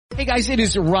Hey guys, it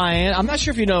is Ryan. I'm not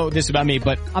sure if you know this about me,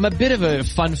 but I'm a bit of a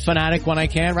fun fanatic when I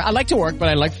can. I like to work, but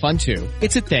I like fun too.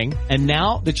 It's a thing. And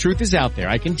now the truth is out there.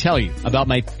 I can tell you about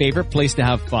my favorite place to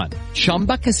have fun.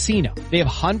 Chumba Casino. They have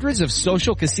hundreds of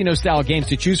social casino style games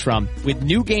to choose from with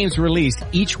new games released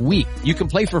each week. You can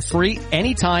play for free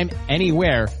anytime,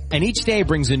 anywhere. And each day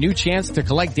brings a new chance to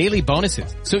collect daily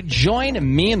bonuses. So join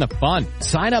me in the fun.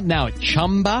 Sign up now at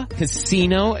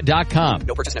ChumbaCasino.com.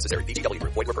 No purchase necessary. VGW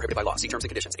Group. Void where prohibited by law. See terms and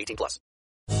conditions. 18+.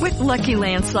 With Lucky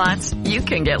Land Slots, you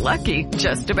can get lucky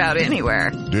just about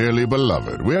anywhere. Dearly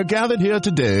beloved, we are gathered here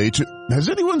today to... Has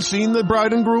anyone seen the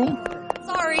bride and groom?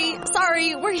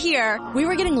 Sorry, we're here. We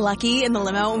were getting lucky in the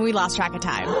limo and we lost track of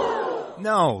time.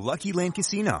 No, Lucky Land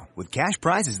Casino, with cash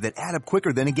prizes that add up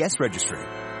quicker than a guest registry.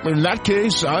 In that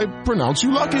case, I pronounce you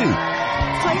lucky.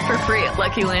 Play for free at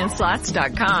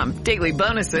LuckyLandSlots.com. Daily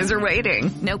bonuses are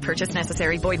waiting. No purchase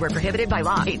necessary. Void where prohibited by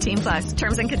law. 18+.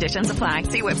 Terms and conditions apply.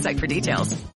 See website for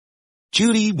details.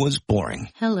 Judy was boring.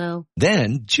 Hello.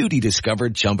 Then Judy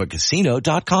discovered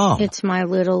ChumbaCasino.com. It's my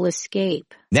little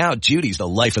escape. Now Judy's the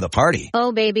life of the party.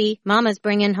 Oh, baby, mama's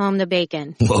bringing home the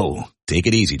bacon. Whoa, take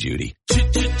it easy, Judy.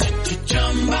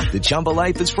 The Chumba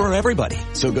life is for everybody.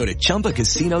 So go to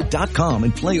ChumbaCasino.com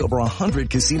and play over 100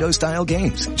 casino-style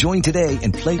games. Join today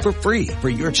and play for free for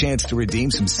your chance to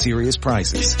redeem some serious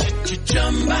prizes.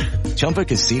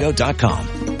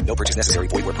 ChumbaCasino.com. No purchase necessary.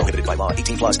 Void where prohibited by law.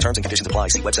 18+. Terms and conditions apply.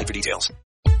 See website for details.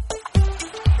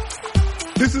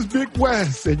 This is Big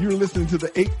West, and you're listening to the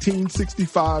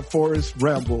 1865 Forest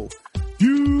Ramble.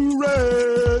 You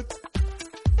read?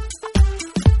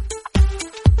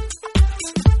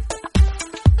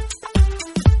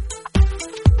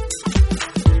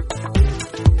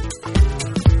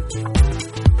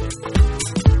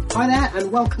 Hi there, and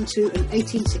welcome to an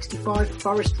 1865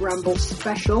 Forest Ramble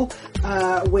special.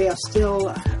 We are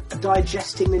still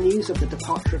digesting the news of the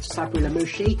departure of Sabri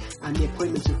Lamouchi and the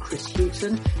appointment of Chris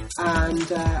Hughton.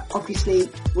 And obviously,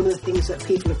 one of the things that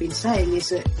people have been saying is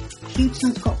that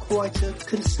Hughton's got quite a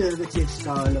conservative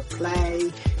style of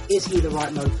play. Is he the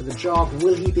right man for the job?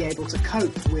 Will he be able to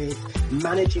cope with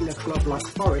managing a club like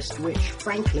Forest, which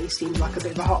frankly seems like a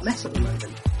bit of a hot mess at the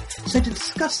moment? So to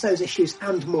discuss those issues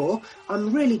and more,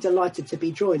 I'm really delighted to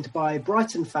be joined by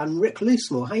Brighton fan Rick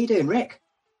Loosemore. How you doing, Rick?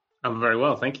 I'm very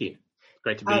well, thank you.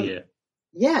 Great to be here.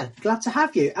 Yeah, glad to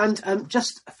have you. And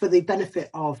just for the benefit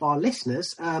of our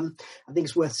listeners, I think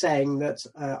it's worth saying that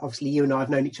obviously you and I have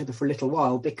known each other for a little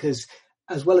while because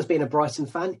as well as being a Brighton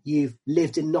fan, you've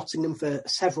lived in Nottingham for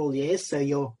several years, so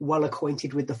you're well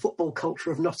acquainted with the football culture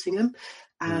of Nottingham.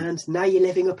 And now you're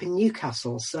living up in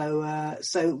Newcastle. So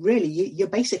really, you're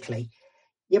basically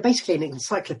an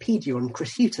encyclopedia on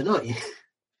Chris Hughton, aren't you?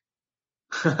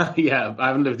 Yeah, I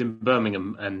haven't lived in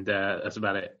Birmingham, and that's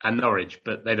about it. And Norwich,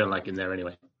 but they don't like him there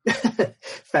anyway.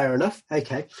 Fair enough.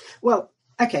 Okay. Well,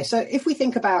 okay. So if we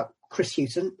think about Chris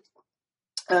Hughton,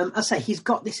 I say he's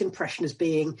got this impression as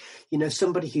being,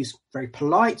 somebody who's very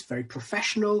polite, very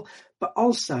professional, but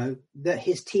also that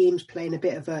his team's playing a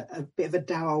bit of a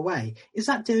dour way. Is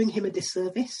that doing him a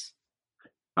disservice?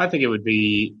 I think it would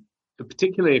be,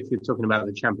 particularly if you're talking about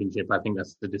the Championship. I think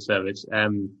that's the disservice. I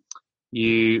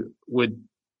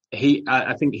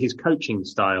think his coaching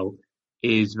style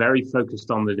is very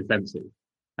focused on the defensive.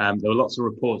 There were lots of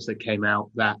reports that came out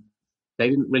that they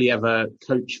didn't really ever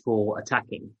coach for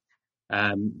attacking.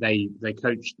 They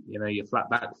coached, your flat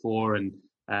back four and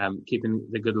keeping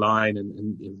the good line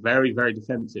and very, very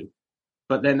defensive.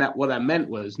 But then what that meant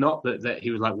was not that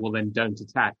he was like, well, then don't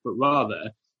attack, but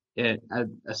rather a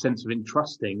sense of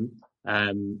entrusting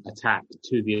attack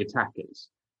to the attackers.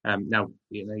 Now,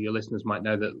 your listeners might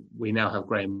know that we now have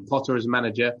Graham Potter as a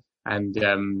manager, and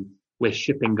we're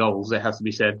shipping goals, it has to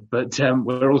be said. But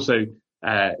we're also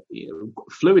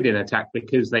fluid in attack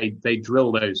because they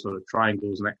drill those sort of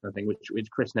triangles and that kind of thing,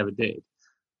 which Chris never did,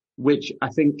 which I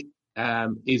think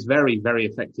is very, very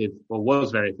effective, or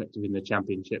was very effective in the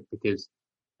Championship, because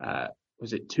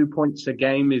was it 2 points a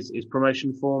game is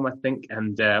promotion form, I think,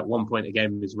 and 1 point a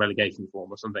game is relegation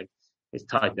form or something. It's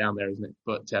tied down there, isn't it?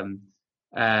 But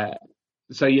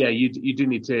so yeah, you do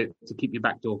need to keep your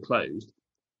back door closed,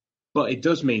 but it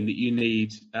does mean that you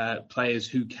need players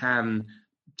who can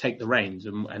take the reins.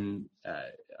 And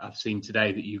I've seen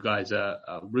today that you guys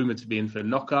are rumoured to be in for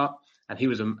Knockaert, and he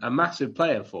was a massive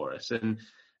player for us. And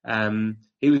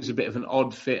he was a bit of an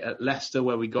odd fit at Leicester,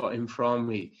 where we got him from.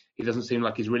 He doesn't seem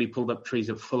like he's really pulled up trees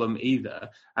at Fulham either.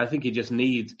 I think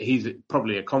he's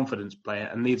probably a confidence player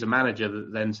and needs a manager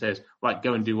that then says, right,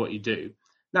 go and do what you do.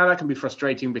 Now that can be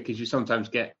frustrating because you sometimes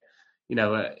get,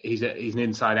 he's an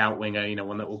inside out winger,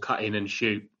 one that will cut in and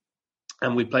shoot.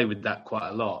 And we play with that quite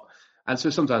a lot. And so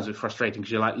sometimes it's frustrating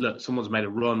because you're like, look, someone's made a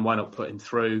run, why not put him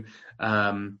through?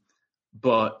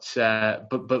 But for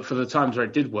the times where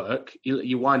it did work,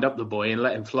 you wind up the boy and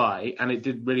let him fly, and it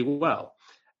did really well.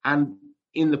 And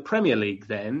in the Premier League,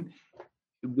 then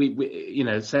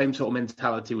we same sort of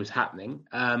mentality was happening.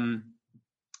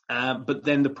 But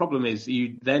then the problem is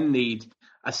you then need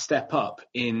a step up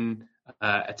in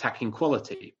attacking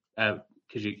quality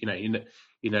because you're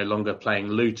no longer playing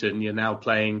Luton, you're now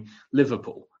playing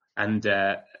Liverpool. And,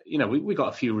 we got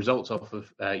a few results off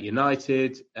of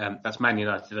United. That's Man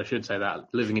United, I should say that.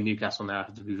 Living in Newcastle now, I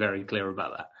have to be very clear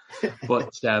about that.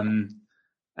 But,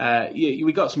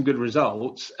 we got some good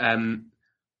results.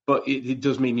 But it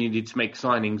does mean you need to make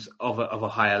signings of a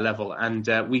higher level. And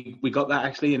we got that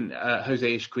actually in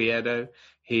Jose Izquierdo.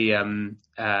 He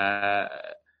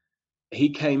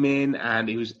came in and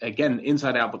he was, again,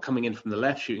 inside out, but coming in from the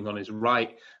left, shooting on his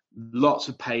right. Lots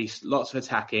of pace, lots of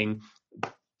attacking.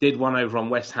 Did one over on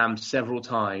West Ham several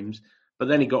times, but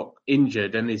then he got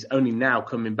injured and is only now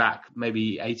coming back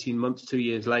maybe 18 months, 2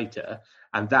 years later.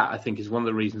 And that, I think, is one of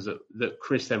the reasons that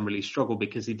Chris then really struggled,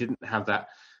 because he didn't have that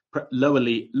lower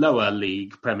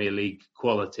league, Premier League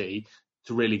quality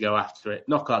to really go after it.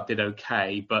 Knockaert did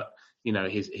okay, but,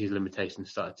 his limitations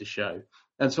started to show.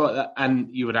 And so, and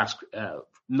you would ask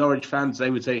Norwich fans, they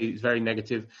would say he's very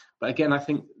negative. But again, I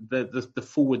think the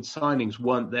forward signings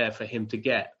weren't there for him to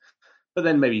get. But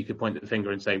then maybe you could point the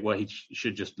finger and say, well, he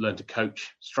should just learn to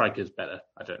coach strikers better.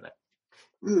 I don't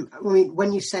know. I mean,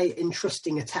 when you say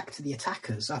entrusting attack to the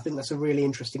attackers, I think that's a really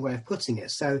interesting way of putting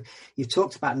it. So you've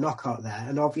talked about Knockaert there,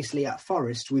 and obviously at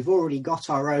Forest, we've already got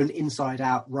our own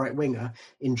inside-out right winger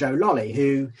in Joe Lolly,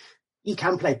 who he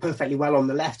can play perfectly well on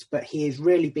the left, but he has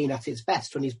really been at his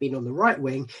best when he's been on the right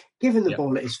wing, given the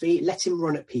ball at his feet, let him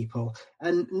run at people.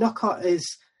 And Knockaert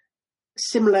is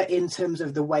similar in terms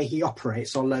of the way he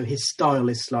operates, although his style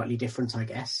is slightly different, I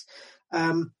guess.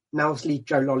 Now, obviously,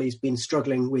 Joe Lolly's been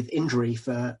struggling with injury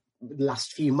for the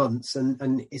last few months,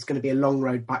 and it's going to be a long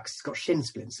road back. He's got shin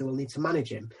splints, so we'll need to manage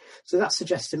him. So that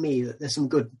suggests to me that there's some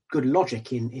good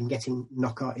logic in getting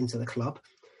Knockaert into the club.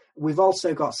 We've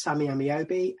also got Sammy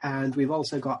Amiobi, and we've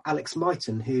also got Alex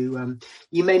Mighton, who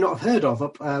you may not have heard of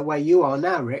up where you are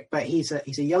now, Rick, but he's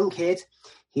a young kid.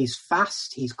 He's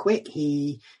fast, he's quick,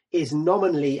 he is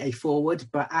nominally a forward,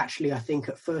 but actually I think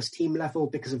at first team level,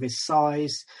 because of his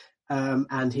size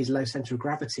and his low centre of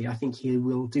gravity, I think he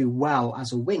will do well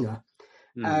as a winger.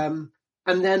 And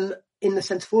then in the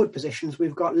centre forward positions,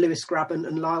 we've got Lewis Grabban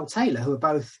and Lyle Taylor, who are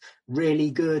both really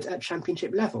good at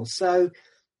championship level. So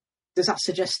does that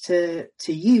suggest to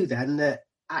you then that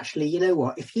actually, you know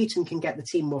what, if Houghton can get the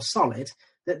team more solid,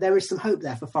 that there is some hope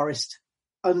there for Forest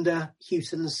under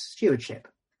Houghton's stewardship?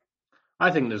 I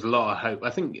think there's a lot of hope.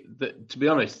 I think that, to be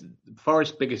honest,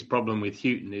 Forest's biggest problem with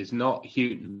Houghton is not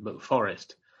Houghton, but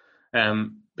Forest.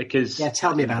 Because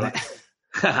tell me about it.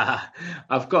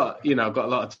 I've got a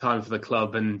lot of time for the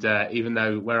club, and even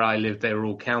though where I live, they were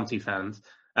all county fans.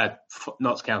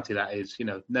 Notts County, that is.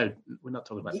 No, we're not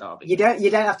talking about Derby. You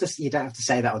don't have to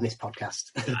say that on this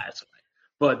podcast. That's right.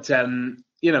 But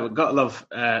we've got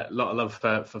a lot of love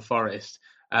for Forest.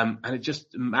 And it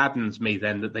just maddens me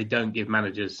then that they don't give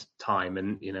managers time.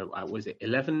 And, was it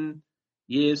 11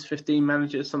 years, 15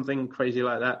 managers, something crazy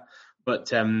like that?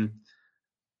 But, and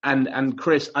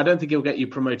Chris, I don't think he'll get you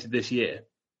promoted this year.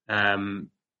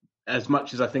 As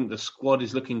much as I think the squad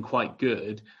is looking quite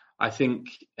good, I think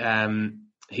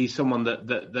he's someone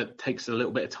that takes a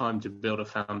little bit of time to build a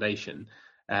foundation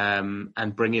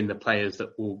and bring in the players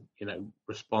that will,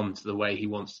 respond to the way he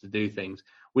wants to do things.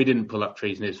 We didn't pull up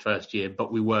trees in his first year, but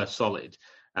we were solid.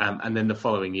 And then the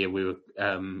following year we were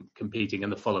competing,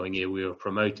 and the following year we were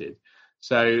promoted.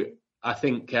 So I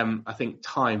think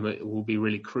time will be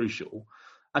really crucial.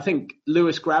 I think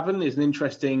Lewis Grabban is an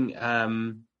interesting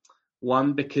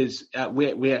one because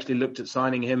we actually looked at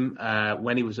signing him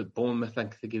when he was at Bournemouth. I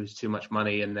think he was too much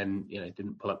money, and then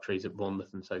didn't pull up trees at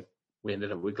Bournemouth, and so we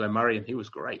ended up with Glenn Murray, and he was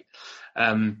great.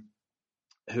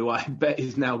 Who I bet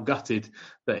is now gutted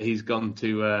that he's gone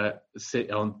to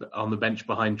sit on the bench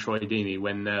behind Troy Deeney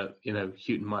when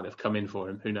Houghton might have come in for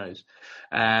him. Who knows?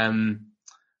 But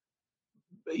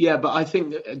I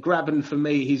think Grabban, for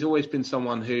me, he's always been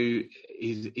someone who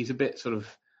he's a bit sort of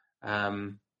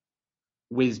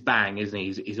whiz bang, isn't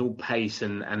he? He's all pace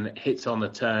and hits on the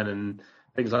turn and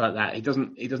things like that. He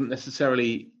doesn't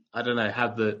necessarily, I don't know,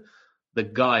 have the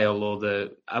guile or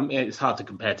it's hard to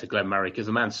compare to Glenn Murray because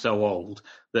the man's so old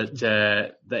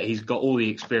that he's got all the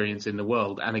experience in the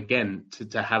world. And again,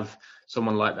 to have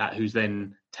someone like that who's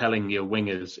then telling your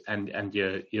wingers and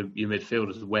your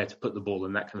midfielders where to put the ball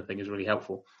and that kind of thing is really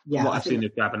helpful. Yeah, I've seen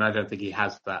of Grabban, I don't think he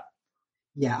has that.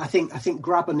 Yeah, I think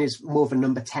Graben is more of a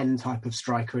number 10 type of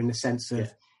striker in the sense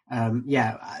of,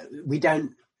 we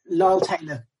don't. Lyle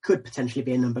Taylor could potentially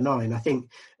be a number 9. I think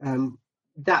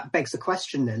that begs the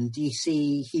question. Then, do you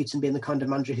see Houghton being the kind of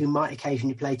manager who might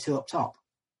occasionally play 2 up top?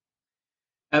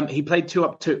 He played two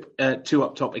up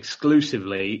top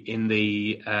exclusively in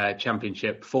the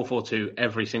Championship, 4-4-2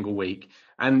 every single week.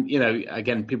 And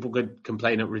again, people could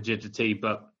complain at rigidity,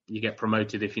 but you get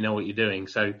promoted if you know what you're doing.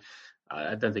 So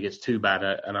I don't think it's too bad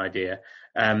an idea.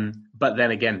 But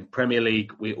then again, Premier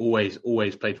League, we always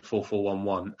played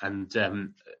 4-4-1-1.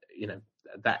 And,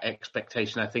 that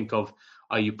expectation, I think of,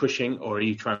 are you pushing or are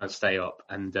you trying to stay up?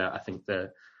 And I think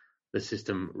the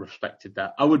system respected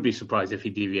that. I would be surprised if he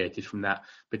deviated from that,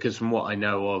 because from what I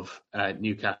know of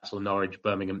Newcastle, Norwich,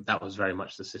 Birmingham, that was very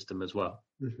much the system as well,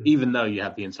 even though you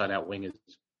have the inside-out wingers.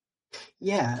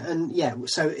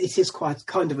 So it is quite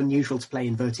kind of unusual to play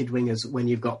inverted wingers when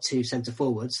you've got 2 centre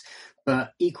forwards,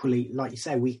 but equally, like you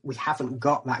say, we haven't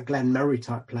got that Glenn Murray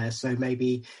type player, so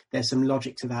maybe there's some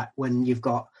logic to that when you've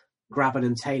got Graben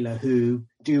and Taylor who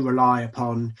do rely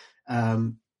upon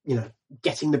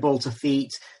getting the ball to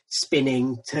feet,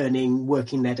 spinning, turning,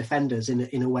 working their defenders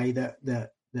in a way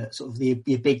that sort of the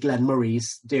big Glenn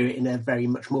Murrays do it in a very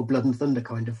much more blood and thunder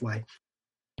kind of way.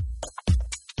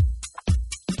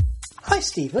 Hi,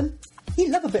 Stephen. You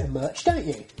love a bit of merch, don't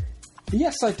you?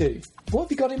 Yes, I do. What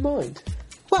have you got in mind?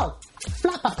 Well,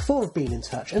 Flatback 4 have been in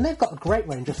touch, and they've got a great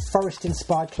range of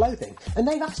Forest-inspired clothing, and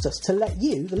they've asked us to let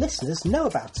you, the listeners, know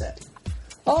about it.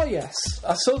 Oh yes,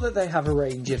 I saw that they have a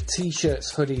range of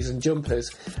t-shirts, hoodies and jumpers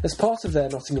as part of their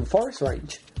Nottingham Forest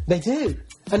range. They do.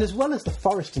 And as well as the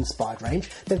Forest-inspired range,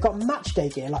 they've got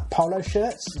matchday gear like polo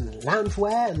shirts and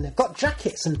loungewear, and they've got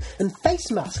jackets and face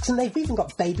masks, and they've even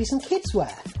got babies and kids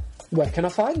wear. Where can I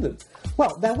find them?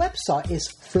 Well, their website is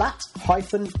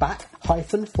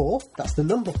flat-back-4, that's the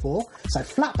number 4, so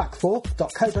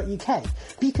flatback4.co.uk.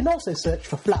 But you can also search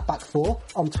for Flatback 4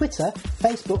 on Twitter,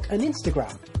 Facebook and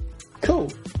Instagram. Cool.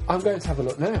 I'm going to have a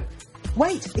look now.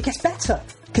 Wait, it gets better.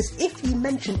 Because if you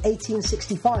mention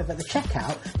 1865 at the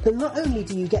checkout, then not only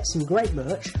do you get some great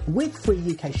merch with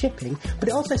free UK shipping, but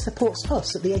it also supports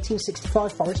us at the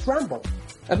 1865 Forest Ramble.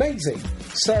 Amazing.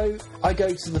 So I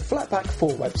go to the Flatback 4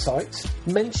 website,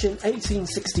 mention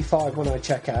 1865 when I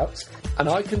check out, and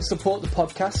I can support the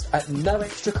podcast at no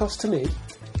extra cost to me.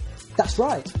 That's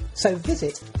right. So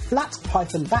visit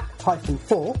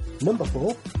flat-back-4, number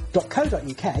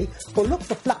 4.co.uk, or look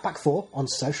for Flatback 4 on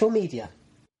social media.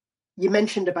 You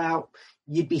mentioned about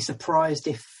you'd be surprised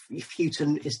if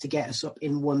Houghton is to get us up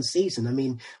in one season. I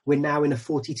mean, we're now in a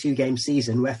 42-game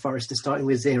season where Forest are starting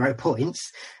with 0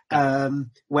 points,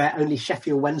 where only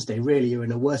Sheffield Wednesday really are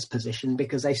in a worse position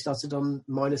because they started on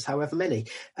minus however many.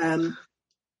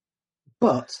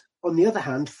 But on the other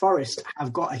hand, Forest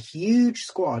have got a huge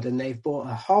squad and they've bought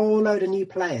a whole load of new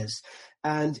players.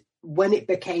 And when it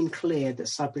became clear that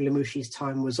Sabri Lamouchi's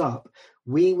time was up,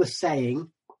 we were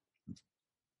saying,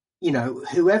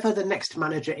 whoever the next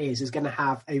manager is going to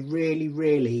have a really,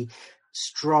 really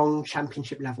strong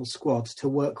championship level squad to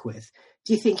work with.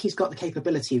 Do you think he's got the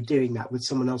capability of doing that with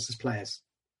someone else's players?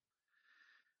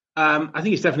 I think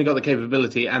he's definitely got the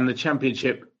capability, and the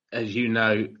championship, as you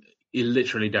know, you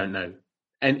literally don't know.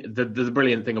 And the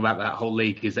brilliant thing about that whole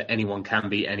league is that anyone can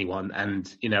beat anyone, and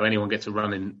anyone gets a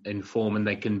run in form, and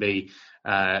they can be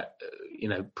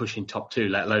pushing top 2,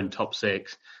 let alone top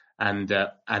 6. And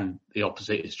the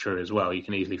opposite is true as well. You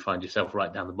can easily find yourself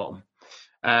right down the bottom.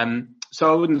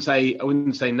 So I wouldn't say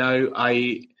no.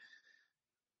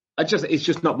 It's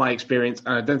just not my experience,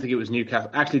 and I don't think it was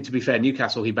Newcastle. Actually, to be fair,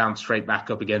 Newcastle, he bounced straight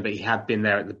back up again, but he had been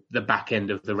there at the back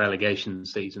end of the relegation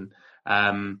season.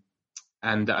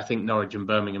 And I think Norwich and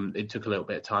Birmingham, it took a little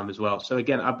bit of time as well. So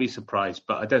again, I'd be surprised,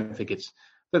 but I don't think it's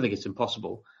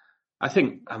impossible.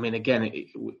 Every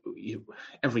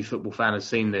football fan has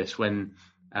seen this when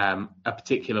a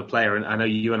particular player, and I know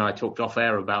you and I talked off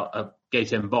air about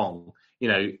Gaëtan Bong.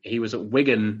 He was at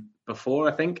Wigan before,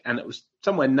 I think, and it was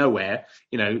somewhere nowhere,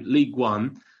 League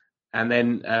One, and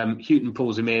then Houghton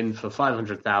pulls him in for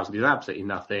 500,000. He's absolutely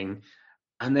nothing,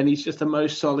 and then he's just the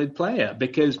most solid player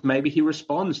because maybe he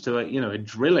responds to a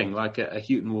drilling like a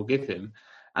Houghton will give him.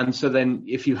 And so then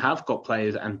if you have got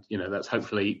players, and that's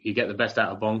hopefully you get the best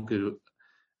out of Bong, who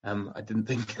I didn't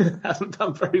think hasn't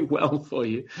done very well for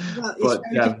you. Well, it's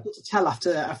very difficult to tell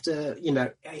after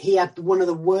he had one of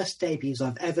the worst debuts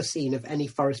I've ever seen of any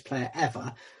Forest player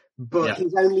ever, but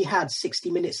he's only had 60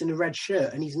 minutes in a red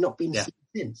shirt and he's not been seen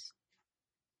since.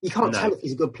 You can't tell if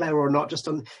he's a good player or not,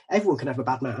 everyone can have a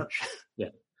bad match. Yeah.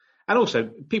 And also,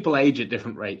 people age at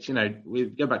different rates. We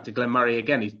go back to Glenn Murray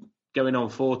again. He's going on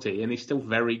 40 and he's still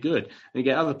very good. And you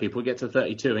get other people who get to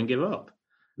 32 and give up.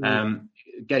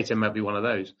 Gaeta might be one of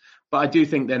those. But I do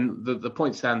think then the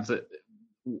point stands that,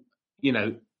 you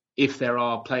know, if there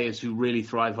are players who really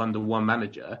thrive under one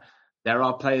manager, there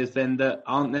are players then that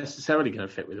aren't necessarily going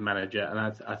to fit with the manager. And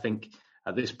I think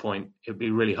at this point, it'd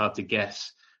be really hard to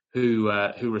guess who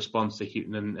responds to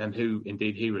Hughton and who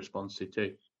indeed he responds to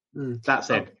too. That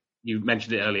said, you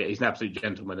mentioned it earlier, he's an absolute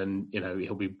gentleman and, you know,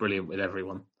 he'll be brilliant with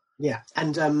everyone. Yeah.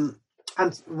 And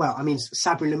well, I mean,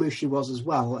 Sabri Lamouchi was as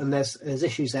well. And there's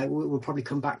issues there we'll probably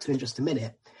come back to in just a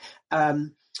minute.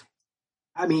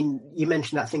 I mean, you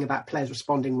mentioned that thing about players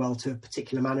responding well to a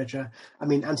particular manager. I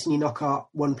mean, Anthony Knockaert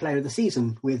won Player of the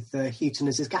Season with Hughton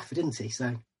as his gaffer, didn't he?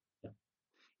 So,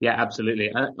 yeah,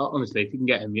 absolutely. Honestly, if you can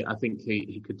get him, I think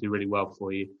he could do really well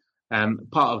for you.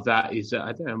 Part of that is,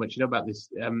 I don't know much you know about this.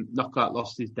 Knockaert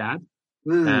lost his dad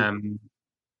in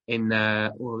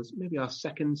maybe our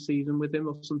second season with him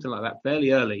or something like that,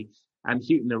 fairly early. And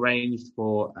Hughton arranged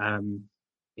for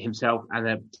himself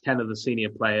and 10 of the senior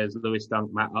players, Lewis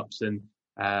Dunk, Matt Upson.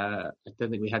 I don't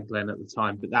think we had Glenn at the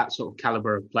time, but that sort of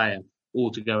caliber of player,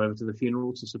 all to go over to the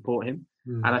funeral to support him.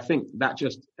 And I think that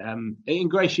just it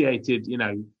ingratiated, you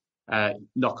know,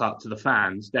 Knockaert to the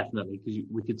fans, definitely, because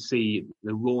we could see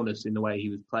the rawness in the way he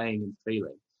was playing and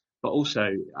feeling. But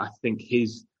also, I think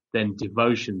his then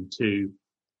devotion to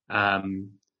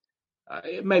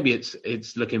maybe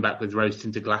it's looking back with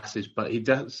rose-tinted glasses, but he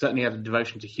certainly had a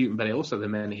devotion to Hughton, but it also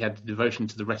meant he had a devotion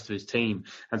to the rest of his team.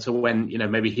 And so when, you know,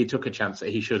 maybe he took a chance that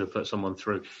he should have put someone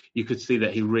through, you could see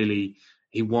that he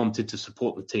wanted to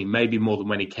support the team, maybe more than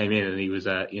when he came in and he was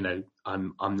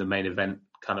I'm the main event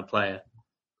kind of player.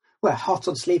 Well, heart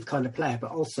on sleeve kind of player,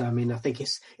 but also, I mean, I think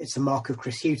it's a mark of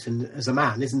Chris Hughton as a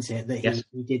man, isn't it, that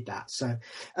he did that. So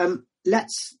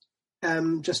let's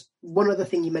just one other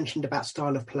thing you mentioned about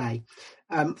style of play.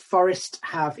 Forest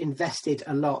have invested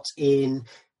a lot in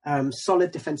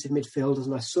solid defensive midfielders,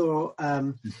 and I saw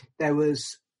there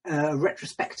was a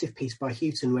retrospective piece by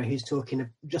Hughton where he was talking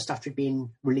just after being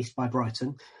released by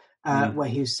Brighton, where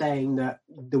he was saying that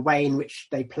the way in which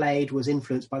they played was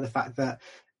influenced by the fact that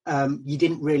you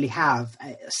didn't really have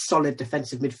a solid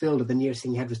defensive midfielder. The nearest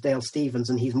thing you had was Dale Stephens,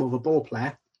 and he's more of a ball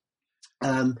player.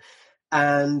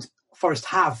 And Forest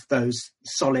have those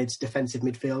solid defensive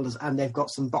midfielders, and they've got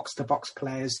some box-to-box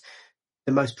players,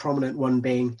 the most prominent one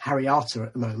being Harry Arter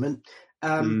at the moment.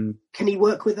 Can he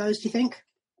work with those, do you think?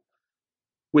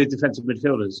 With defensive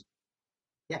midfielders?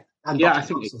 Yeah. And yeah, I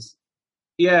think...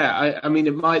 I mean,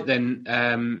 it might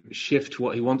then shift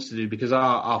what he wants to do, because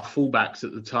our fullbacks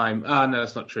at the time... no,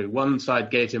 that's not true. One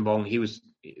side, Gaëtan Mbong, he was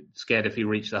scared if he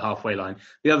reached the halfway line.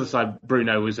 The other side,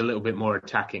 Bruno, was a little bit more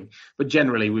attacking. But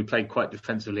generally, we played quite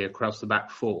defensively across the back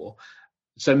four.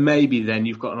 So maybe then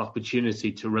you've got an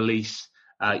opportunity to release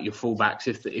your fullbacks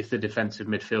if the defensive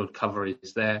midfield cover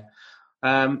is there.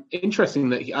 Interesting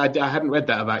that I hadn't read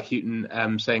that about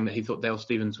Hughton saying that he thought Dale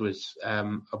Stephens was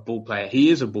a ball player. He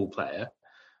is a ball player,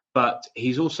 but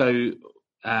he's also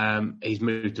he's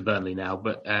moved to Burnley now.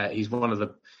 But he's one of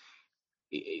the.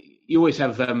 You always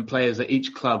have players at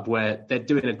each club where they're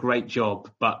doing a great job,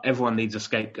 but everyone needs a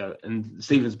scapegoat. And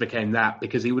Stephens became that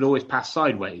because he would always pass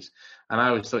sideways. And I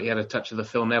always thought he had a touch of the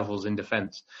Phil Nevilles in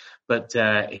defence, but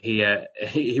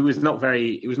he was not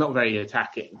very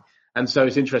attacking. And so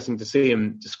it's interesting to see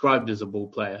him described as a ball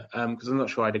player, because I'm not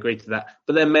sure I'd agree to that.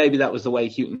 But then maybe that was the way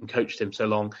Hughton coached him so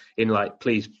long, in like,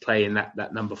 please play in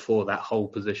that number 4, that whole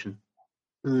position.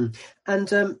 And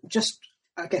just,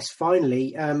 I guess,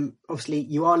 finally, obviously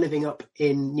you are living up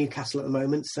in Newcastle at the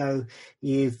moment, so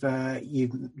you've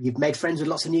made friends with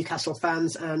lots of Newcastle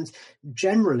fans, and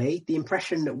generally the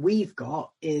impression that we've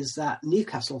got is that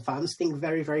Newcastle fans think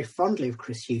very, very fondly of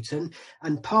Chris Hughton,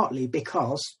 and partly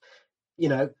because, you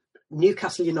know,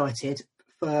 Newcastle United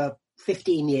for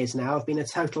 15 years now have been a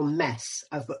total mess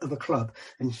of a club.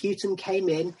 And Hughton came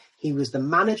in, he was the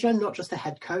manager, not just the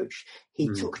head coach. He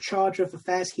took charge of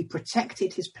affairs. He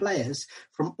protected his players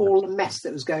from all the mess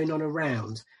that was going on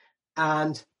around.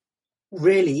 And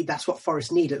really, that's what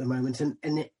Forest need at the moment. And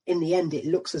in the end, it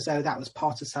looks as though that was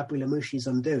part of Sabri Lamouchi's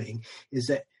undoing, is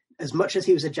that as much as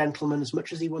he was a gentleman, as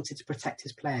much as he wanted to protect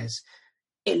his players,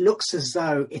 it looks as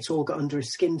though it all got under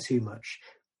his skin too much.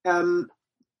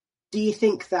 Do you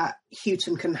think that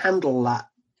Hughton can handle that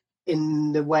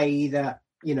in the way that,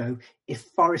 you know, if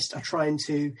Forest are trying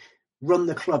to run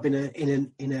the club in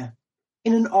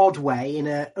an odd way, in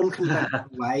an unconventional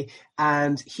way,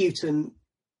 and Hughton,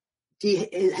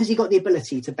 has he got the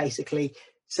ability to basically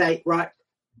say, right,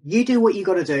 you do what you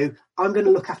got to do, I'm going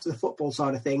to look after the football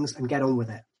side of things and get on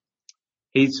with it?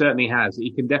 He certainly has.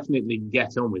 He can definitely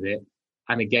get on with it.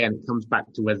 again, it comes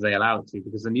back to whether they allow it to,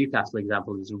 because the Newcastle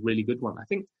example is a really good one. I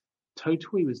think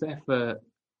Totoi was there for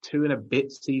 2 and a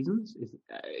bit seasons,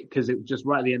 because it was just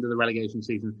right at the end of the relegation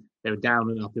season. They were down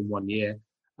and up in 1 year.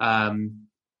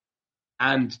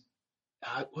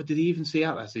 What did he even see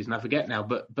out that season? I forget now,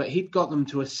 but he'd got them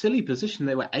to a silly position.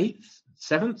 They were 8th,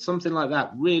 7th, something like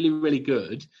that. Really, really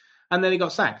good. And then he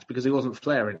got sacked because he wasn't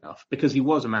flair enough, because he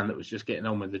was a man that was just getting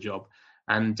on with the job.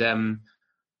 And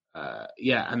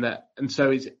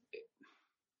so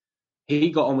he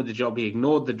got on with the job. He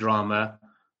ignored the drama,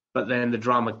 but then the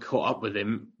drama caught up with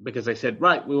him because they said,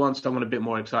 right, we want someone a bit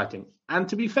more exciting. And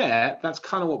to be fair, that's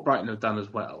kind of what Brighton have done as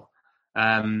well.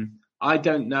 I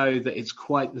don't know that it's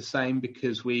quite the same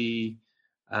because we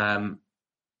weren't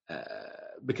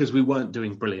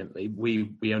doing brilliantly.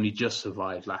 We only just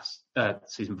survived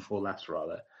season before last,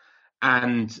 rather.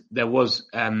 And there was,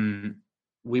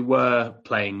 we were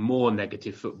playing more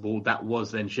negative football that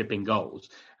was then shipping goals.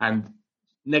 And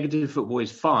negative football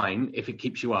is fine if it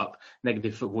keeps you up.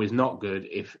 Negative football is not good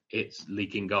if it's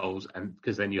leaking goals, and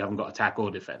because then you haven't got attack or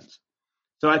defence.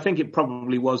 So I think it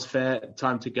probably was fair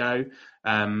time to go.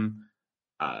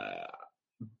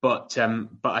 But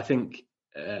I think,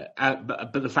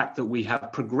 but the fact that we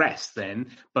have progressed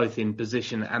then, both in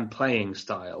position and playing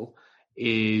style,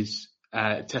 is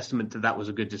a testament to that was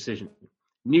a good decision.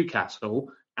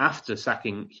 Newcastle, after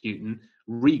sacking Houghton,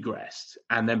 regressed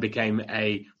and then became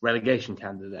a relegation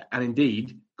candidate, and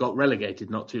indeed got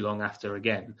relegated not too long after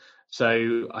again.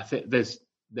 So I think there's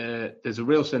a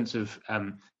real sense of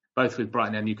both with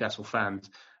Brighton and Newcastle fans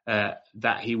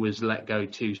that he was let go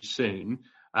too soon.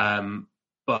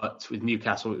 But with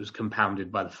Newcastle, it was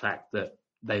compounded by the fact that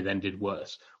they then did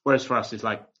worse. Whereas for us, it's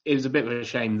like, it was a bit of a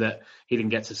shame that he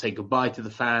didn't get to say goodbye to the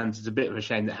fans. It's a bit of a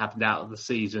shame that happened out of the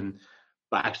season.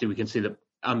 But actually, we can see that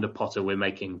under Potter, we're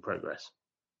making progress.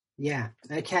 Yeah,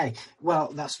 okay.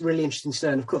 Well, that's really interesting to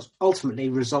learn. Of course, ultimately,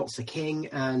 results are king,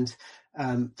 and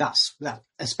that's that,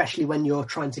 especially when you're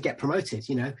trying to get promoted.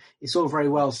 You know, it's all very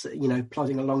well, you know,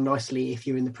 plodding along nicely if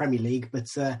you're in the Premier League, but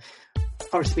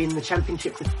Forest have been in the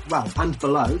Championship and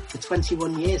below for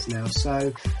 21 years now.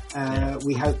 So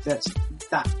we hope that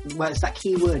it's that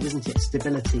key word, isn't it?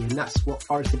 Stability, and that's what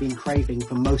Forest have been craving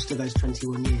for most of those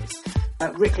 21 years.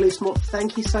 Rick Loosemore,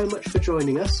 thank you so much for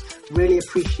joining us. Really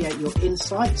appreciate your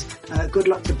insight. Good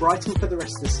luck to Brighton for the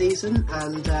rest of the season,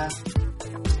 and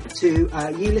to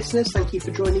you listeners, thank you for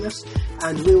joining us,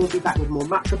 and we will be back with more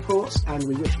match reports, and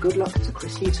we wish good luck to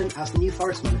Chris Hughton as the new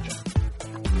Forest manager.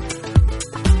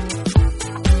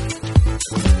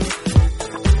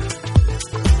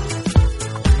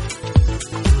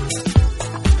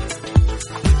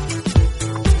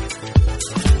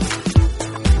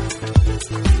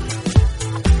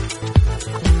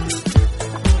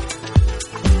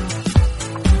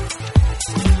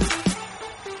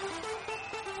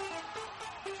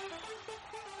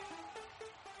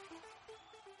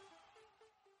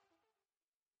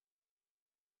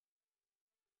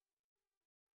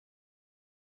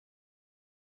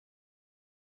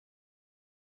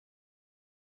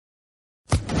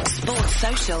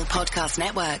 Social Podcast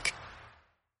Network.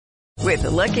 With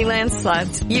the Lucky Land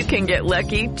Slots, you can get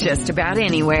lucky just about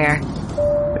anywhere.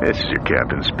 This is your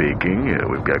captain speaking.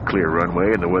 We've got clear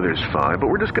runway and the weather's fine, but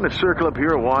we're just going to circle up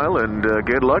here a while and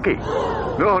get lucky.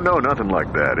 No, nothing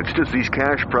like that. It's just these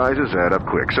cash prizes add up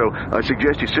quick. So I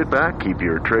suggest you sit back, keep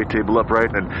your tray table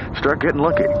upright, and start getting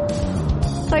lucky.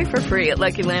 Play for free at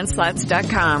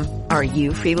LuckyLandSlots.com. Are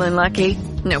you feeling lucky?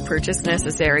 No purchase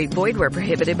necessary. Void where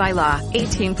prohibited by law.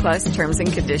 18+ terms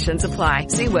and conditions apply.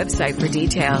 See website for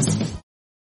details.